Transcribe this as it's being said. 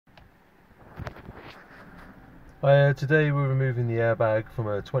Today we're removing the airbag from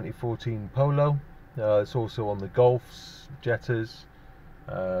a 2014 Polo. It's also on the Golfs, Jettas,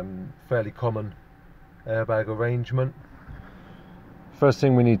 fairly common airbag arrangement. First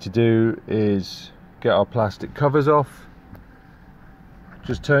thing we need to do is get our plastic covers off.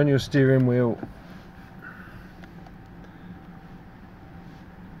 Just turn your steering wheel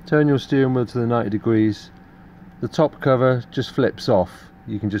to the 90 degrees. The top cover just flips off.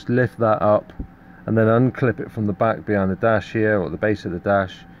 You can just lift that up and then unclip it from the back behind the dash here, or the base of the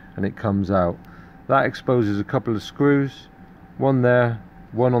dash, and it comes out. That exposes a couple of screws, one there,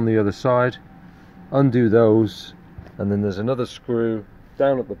 one on the other side. Undo those, and then there's another screw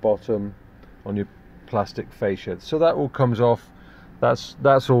down at the bottom on your plastic fascia. So that all comes off.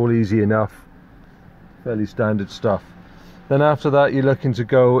 That's all easy enough, fairly standard stuff. Then after that, you're looking to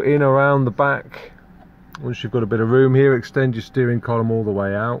go in around the back. Once you've got a bit of room here, extend your steering column all the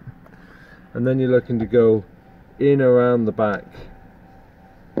way out, and then you're looking to go in around the back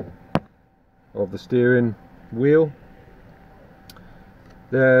of the steering wheel.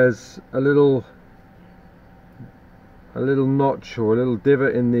 There's a little notch or a little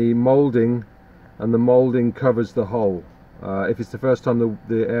divot in the moulding, and the moulding covers the hole. If it's the first time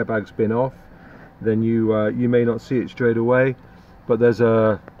the airbag's been off, then you may not see it straight away, but there's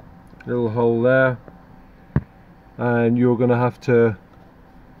a little hole there, and you're going to have to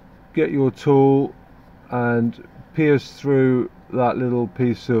get your tool and pierce through that little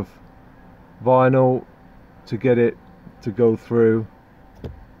piece of vinyl to get it to go through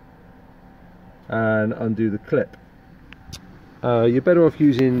and undo the clip. You're better off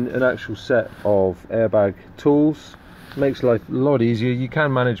using an actual set of airbag tools. Makes life a lot easier. You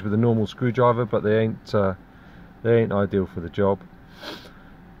can manage with a normal screwdriver, but they ain't ideal for the job.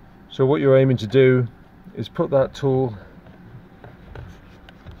 So what you're aiming to do is put that tool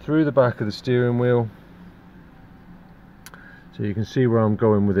through the back of the steering wheel, so you can see where I'm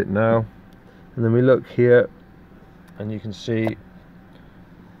going with it now. And then we look here, and you can see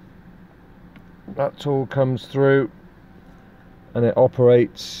that tool comes through, and it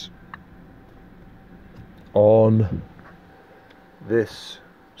operates on this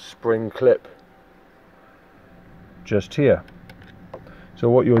spring clip just here. So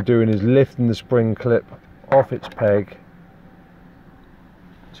what you're doing is lifting the spring clip off its peg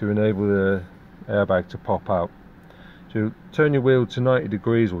to enable the airbag to pop out. So turn your wheel to 90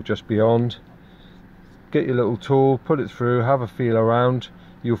 degrees or just beyond, get your little tool, put it through, have a feel around.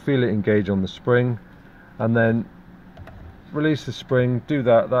 You'll feel it engage on the spring, and then release the spring. Do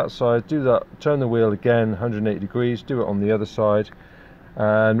that side, do that, turn the wheel again 180 degrees, do it on the other side.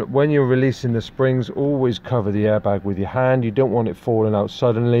 And when you're releasing the springs, always cover the airbag with your hand. You don't want it falling out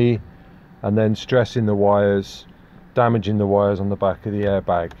suddenly and then stressing the wires, damaging the wires on the back of the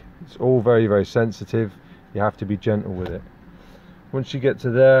airbag. It's all very, very sensitive. You have to be gentle with it. Once you get to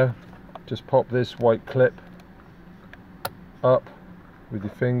there, just pop this white clip up with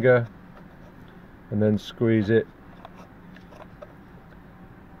your finger and then squeeze it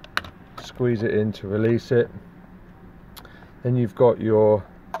in to release it. Then you've got your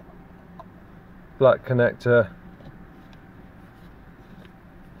black connector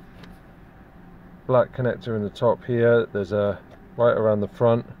in the top here. There's a right around the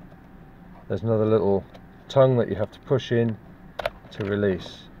front, there's another little tongue that you have to push in to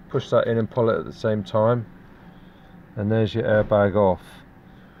release. Push that in and pull it at the same time, and there's your airbag off.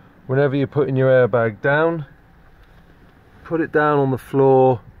 Whenever you're putting your airbag down, put it down on the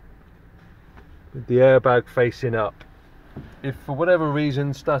floor with the airbag facing up. If for whatever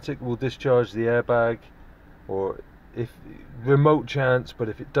reason static will discharge the airbag, or if remote chance, but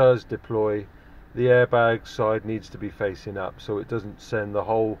if it does deploy, the airbag side needs to be facing up so it doesn't send the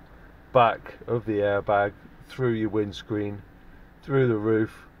whole back of the airbag through your windscreen, through the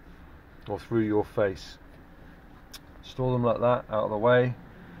roof, or through your face. Install them like that out of the way,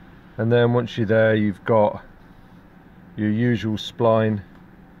 and then once you're there, you've got your usual spline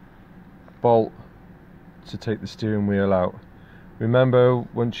bolt to take the steering wheel out. Remember,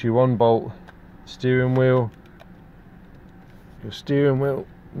 once you unbolt the steering wheel, your steering wheel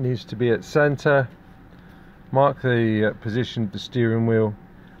needs to be at center. Mark the position of the steering wheel,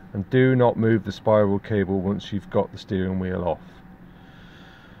 and do not move the spiral cable once you've got the steering wheel off.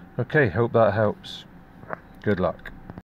 Okay, hope that helps. Good luck.